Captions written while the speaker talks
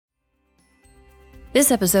This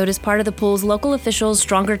episode is part of the pool's Local Officials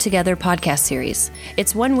Stronger Together podcast series.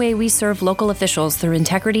 It's one way we serve local officials through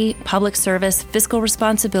integrity, public service, fiscal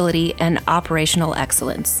responsibility, and operational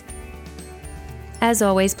excellence. As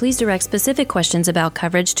always, please direct specific questions about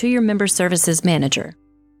coverage to your member services manager.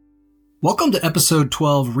 Welcome to episode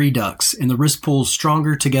 12, REDUX, in the Risk Pool's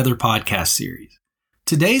Stronger Together podcast series.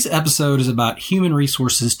 Today's episode is about human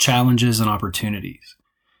resources challenges and opportunities.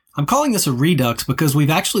 I'm calling this a redux because we've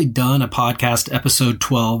actually done a podcast episode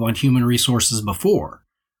 12 on human resources before.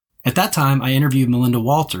 At that time, I interviewed Melinda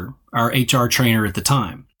Walter, our HR trainer at the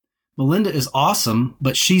time. Melinda is awesome,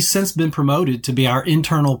 but she's since been promoted to be our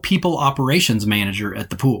internal people operations manager at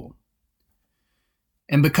the pool.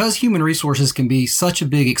 And because human resources can be such a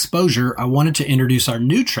big exposure, I wanted to introduce our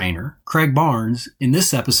new trainer, Craig Barnes, in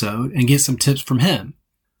this episode and get some tips from him.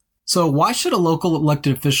 So why should a local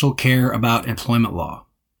elected official care about employment law?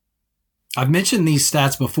 I've mentioned these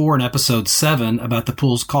stats before in episode 7 about the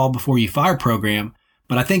pool's Call Before You Fire program,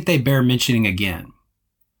 but I think they bear mentioning again.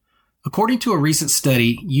 According to a recent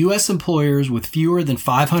study, U.S. employers with fewer than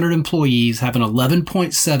 500 employees have an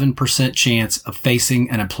 11.7% chance of facing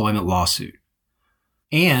an employment lawsuit.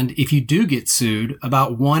 And if you do get sued,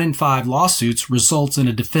 about 1 in 5 lawsuits results in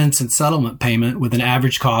a defense and settlement payment with an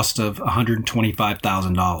average cost of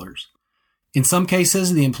 $125,000. In some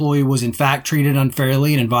cases, the employee was in fact treated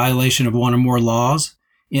unfairly and in violation of one or more laws.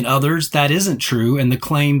 In others, that isn't true and the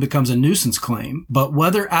claim becomes a nuisance claim. But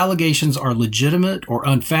whether allegations are legitimate or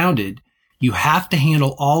unfounded, you have to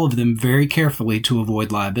handle all of them very carefully to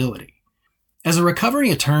avoid liability. As a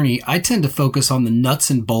recovering attorney, I tend to focus on the nuts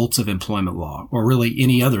and bolts of employment law, or really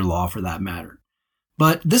any other law for that matter.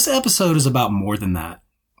 But this episode is about more than that.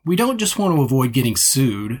 We don't just want to avoid getting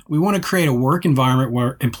sued. We want to create a work environment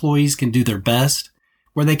where employees can do their best,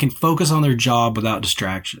 where they can focus on their job without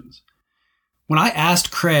distractions. When I asked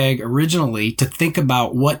Craig originally to think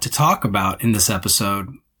about what to talk about in this episode,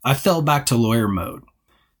 I fell back to lawyer mode.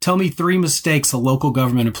 Tell me 3 mistakes a local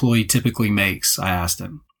government employee typically makes, I asked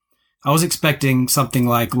him. I was expecting something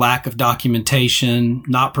like lack of documentation,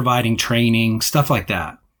 not providing training, stuff like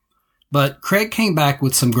that. But Craig came back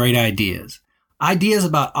with some great ideas. Ideas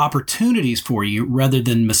about opportunities for you rather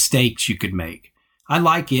than mistakes you could make. I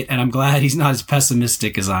like it, and I'm glad he's not as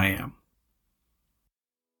pessimistic as I am.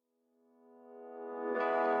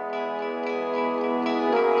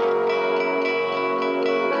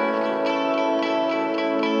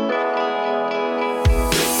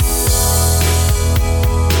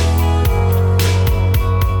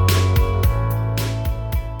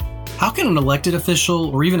 How can an elected official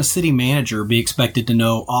or even a city manager be expected to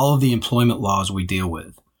know all of the employment laws we deal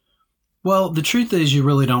with? Well, the truth is you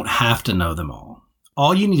really don't have to know them all.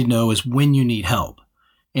 All you need to know is when you need help.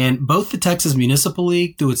 And both the Texas Municipal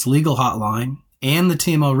League through its legal hotline and the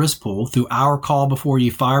TML Risk Pool through our Call Before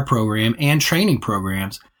You Fire program and training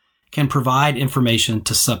programs can provide information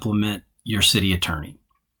to supplement your city attorney.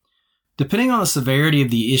 Depending on the severity of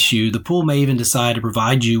the issue, the pool may even decide to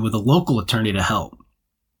provide you with a local attorney to help.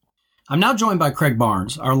 I'm now joined by Craig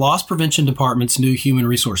Barnes, our Loss Prevention Department's new Human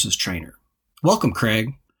Resources trainer. Welcome,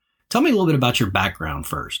 Craig. Tell me a little bit about your background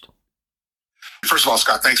first. First of all,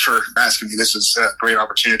 Scott, thanks for asking me. This is a great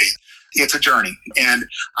opportunity. It's a journey, and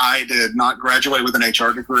I did not graduate with an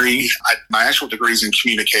HR degree. My actual degree is in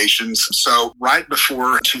communications. So right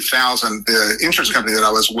before 2000, the insurance company that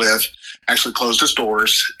I was with actually closed its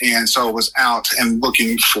doors, and so I was out and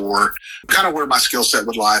looking for kind of where my skill set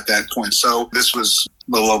would lie at that point. So this was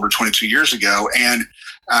a little over 22 years ago, and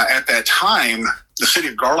at that time, the city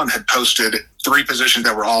of Garland had posted 3 positions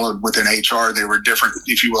that were all within HR. They were different,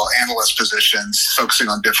 if you will, analyst positions, focusing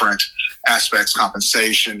on different aspects,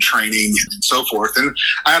 compensation, training, and so forth. And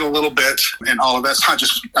I had a little bit in all of that. So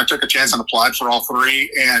I took a chance and applied for all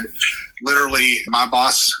 3. And literally, my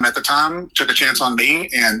boss at the time took a chance on me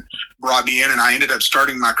and brought me in, and I ended up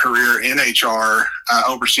starting my career in HR,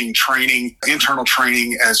 overseeing training, internal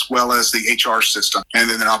training, as well as the HR system. And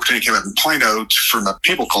then an opportunity came up in Plano from a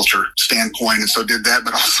people culture standpoint, and so did that,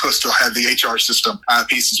 but also still had the HR system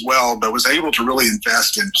piece as well, but was able to really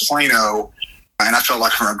invest in Plano. And I felt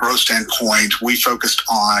like from a growth standpoint, we focused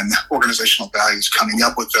on organizational values, coming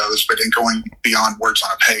up with those, but then going beyond words on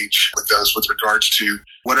a page with those with regards to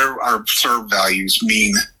what are our serve values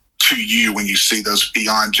mean to you when you see those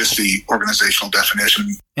beyond just the organizational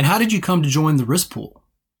definition. And how did you come to join the risk pool?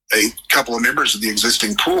 a couple of members of the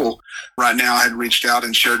existing pool right now had reached out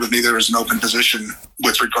and shared with me there was an open position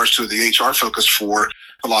with regards to the HR focus for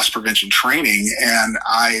the loss prevention training. And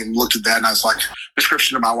I looked at that and I was like,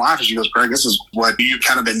 description to my wife, and she goes, Greg, this is what you've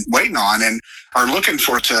kind of been waiting on and are looking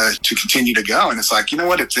for to continue to go. And it's like, you know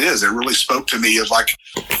what it is? It really spoke to me of like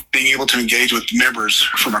being able to engage with members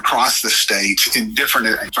from across the state in different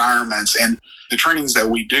environments. And the trainings that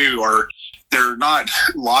we do they're not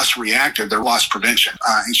loss reactive, they're loss prevention,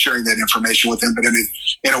 and sharing that information with them, but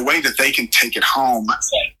in a way that they can take it home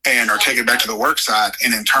or take it back to the work site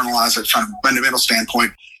and internalize it from a fundamental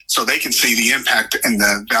standpoint so they can see the impact and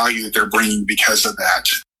the value that they're bringing because of that.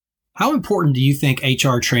 How important do you think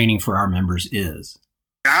HR training for our members is?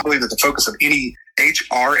 I believe that the focus of any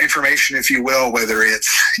HR information, if you will, whether it's,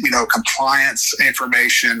 compliance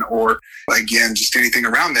information or, again, just anything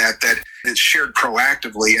around that it's shared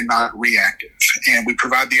proactively and not reactive. And we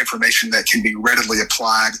provide the information that can be readily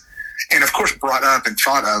applied and, of course, brought up and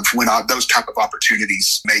thought of when those type of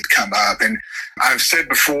opportunities may come up. And I've said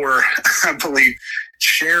before, I believe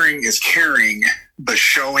sharing is caring, but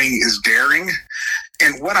showing is daring.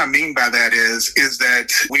 And what I mean by that is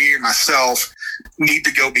that we, myself, need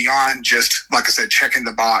to go beyond just, like I said, checking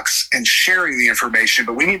the box and sharing the information,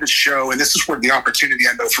 but we need to show, and this is where the opportunity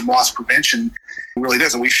I know from loss prevention really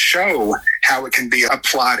does, and we show how it can be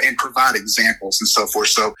applied and provide examples and so forth.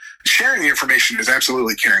 So sharing the information is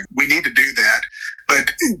absolutely caring. We need to do that,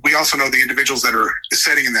 but we also know the individuals that are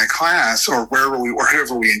sitting in that class or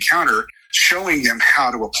whoever we encounter, showing them how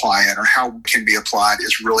to apply it or how it can be applied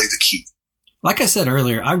is really the key. Like I said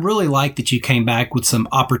earlier, I really like that you came back with some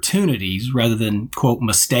opportunities rather than, quote,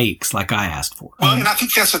 mistakes like I asked for. Well, and I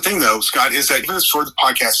think that's the thing, though, Scott, is that even for the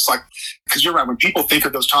podcast, it's like, because you're right, when people think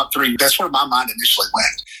of those top three, that's where my mind initially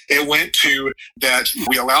went. It went to that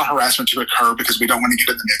we allow harassment to occur because we don't want to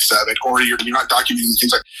get in the mix of it, or you're not documenting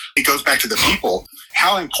things like it goes back to the people.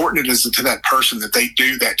 How important it is to that person that they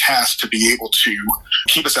do that task to be able to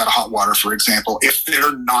keep us out of hot water, for example, if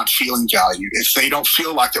they're not feeling valued, if they don't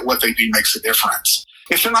feel like that what they do makes a difference.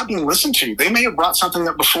 If they're not being listened to, they may have brought something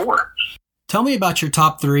up before. Tell me about your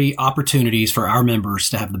top three opportunities for our members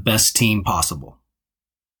to have the best team possible.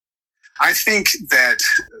 I think that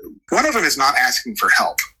one of them is not asking for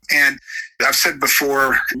help. And I've said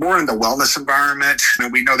before, more in the wellness environment,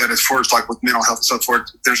 and we know that as far as like with mental health and so forth,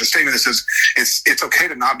 there's a statement that says it's okay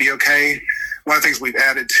to not be okay. One of the things we've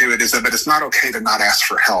added to it is that, but it's not okay to not ask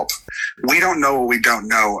for help. We don't know what we don't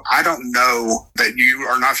know. I don't know that you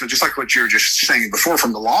are not, just like what you were just saying before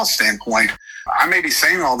from the law standpoint, I may be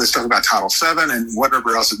saying all this stuff about Title VII and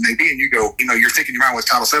whatever else it may be, and you go, you're thinking you're around with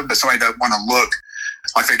Title VII, but somebody doesn't want to look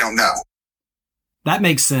like they don't know. That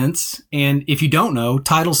makes sense. And if you don't know,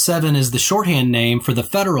 Title VII is the shorthand name for the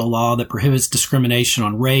federal law that prohibits discrimination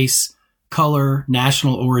on race, color,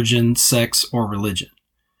 national origin, sex, or religion.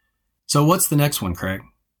 So what's the next one, Craig?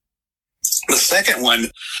 The second one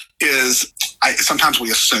is sometimes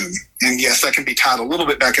we assume. And yes, that can be tied a little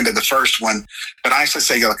bit back into the first one, but I actually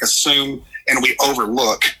say like assume and we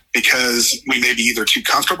overlook because we may be either too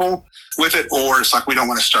comfortable with it or it's like we don't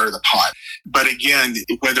want to stir the pot. But again,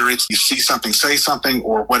 whether it's you see something, say something,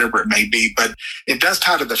 or whatever it may be, but it does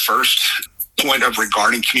tie to the first point of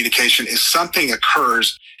regarding communication. If something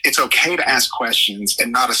occurs, it's okay to ask questions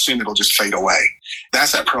and not assume it'll just fade away.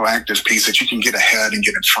 That's that proactive piece that you can get ahead and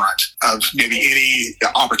get in front of maybe any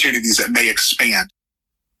opportunities that may expand.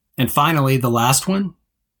 And finally, the last one.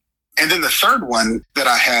 And then the third one that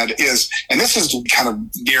I had is, and this is kind of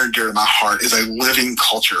near and dear to my heart, is a living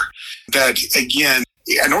culture. That, again,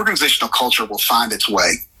 an organizational culture will find its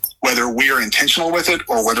way, whether we are intentional with it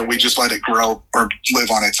or whether we just let it grow or live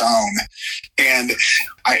on its own. And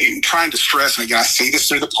I'm trying to stress, and again, I see this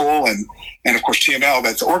through the pool and of course TML,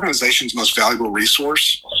 that the organization's most valuable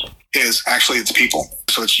resource is actually its people.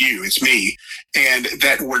 So it's you, it's me, and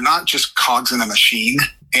that we're not just cogs in a machine.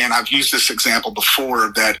 And I've used this example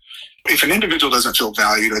before that if an individual doesn't feel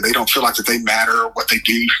valued or they don't feel like that they matter, what they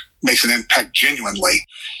do makes an impact genuinely.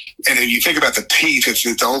 And if you think about the teeth, it's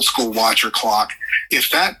the old school watch or clock. If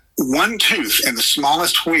that one tooth in the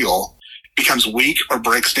smallest wheel becomes weak or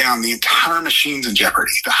breaks down, the entire machine's in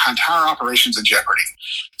jeopardy. The entire operation's in jeopardy.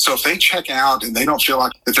 So if they check out and they don't feel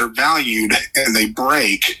like that they're valued and they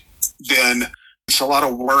break, then it's a lot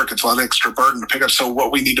of work. It's a lot of extra burden to pick up. So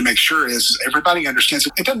what we need to make sure is everybody understands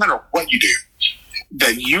it doesn't matter what you do,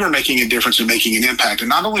 that you are making a difference and making an impact. And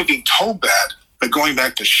not only being told that, but going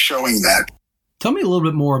back to showing that. Tell me a little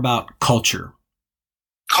bit more about culture.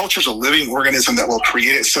 Culture is a living organism that will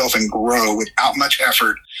create itself and grow without much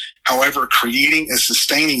effort. However, creating and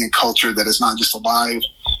sustaining a culture that is not just alive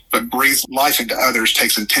but breathes life into others,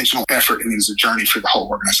 takes intentional effort, and is a journey for the whole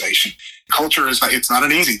organization. Culture it's not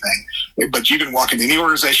an easy thing, but you can walk into any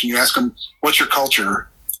organization, you ask them, what's your culture?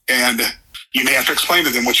 And you may have to explain to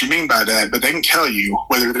them what you mean by that, but they can tell you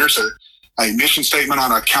whether there's a mission statement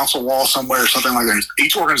on a council wall somewhere or something like that.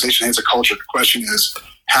 Each organization has a culture. The question is,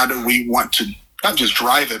 how do we want to not just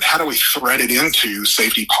drive it, how do we thread it into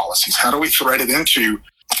safety policies? How do we thread it into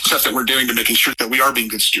stuff that we're doing to making sure that we are being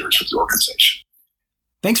good stewards for the organization?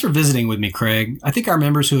 Thanks for visiting with me, Craig. I think our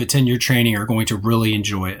members who attend your training are going to really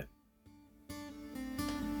enjoy it.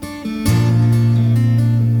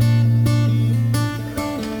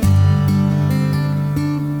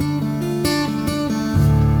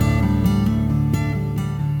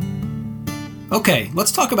 Okay,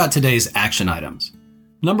 let's talk about today's action items.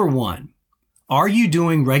 Number 1, are you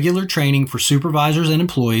doing regular training for supervisors and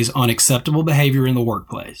employees on acceptable behavior in the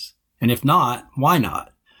workplace? And if not, why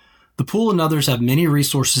not? The pool and others have many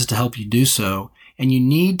resources to help you do so, and you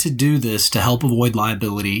need to do this to help avoid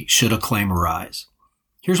liability should a claim arise.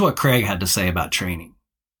 Here's what Craig had to say about training.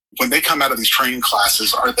 When they come out of these training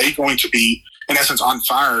classes, are they going to be, in essence, on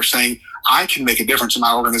fire saying, I can make a difference in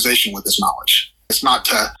my organization with this knowledge? It's not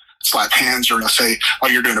to slap hands or to say, oh,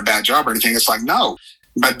 you're doing a bad job or anything. It's like, no.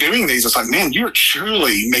 By doing these, it's like, man, you're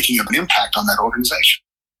truly making an impact on that organization.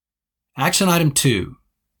 Action item 2.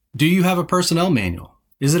 Do you have a personnel manual?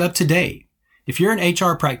 Is it up to date? If you're an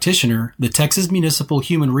HR practitioner, the Texas Municipal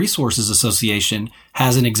Human Resources Association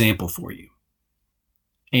has an example for you.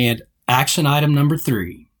 And action item number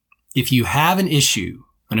 3. If you have an issue,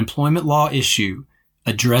 an employment law issue,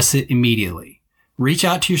 address it immediately. Reach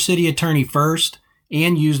out to your city attorney first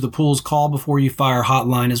and use the pool's call before you fire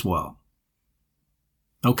hotline as well.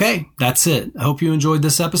 Okay, that's it. I hope you enjoyed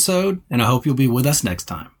this episode, and I hope you'll be with us next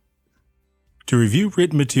time. To review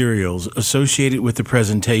written materials associated with the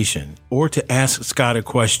presentation or to ask Scott a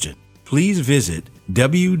question, please visit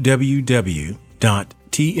www.tmlirp.org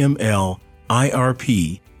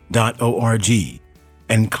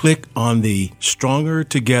and click on the Stronger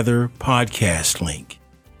Together podcast link.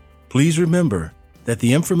 Please remember that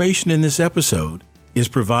the information in this episode is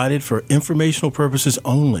provided for informational purposes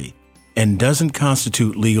only and doesn't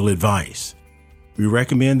constitute legal advice. We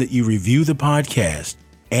recommend that you review the podcast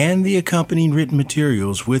and the accompanying written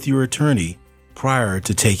materials with your attorney prior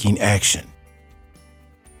to taking action.